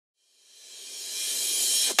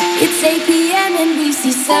It's 8 p.m. and we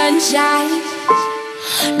see sunshine.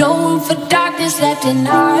 No room for darkness left in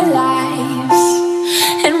our lives.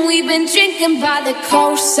 And we've been drinking by the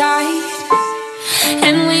coastside,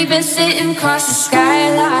 and we've been sitting across the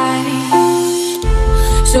skyline.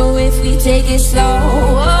 So if we take it slow,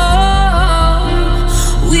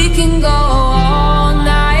 we can go all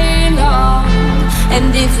night long.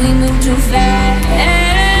 And if we move too fast,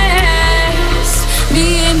 me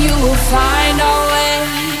and you will find our way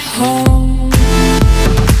home.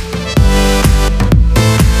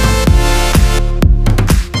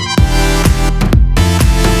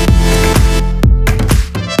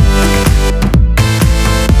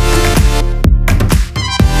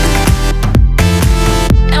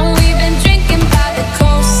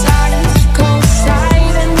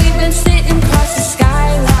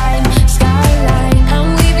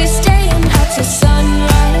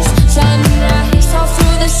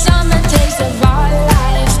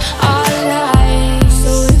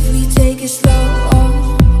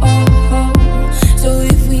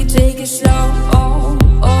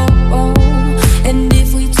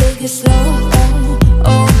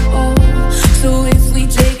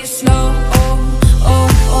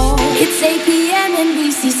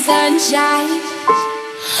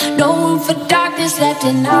 No room for darkness left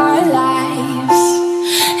in our lives.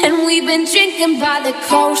 And we've been drinking by the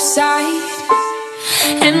coastside,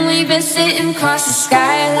 and we've been sitting across the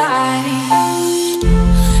skyline.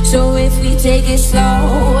 So if we take it slow,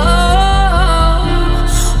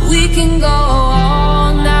 we can go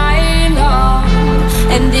all night long.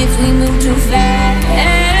 And if we move too fast,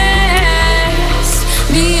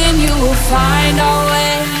 me and you will find our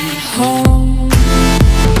way home.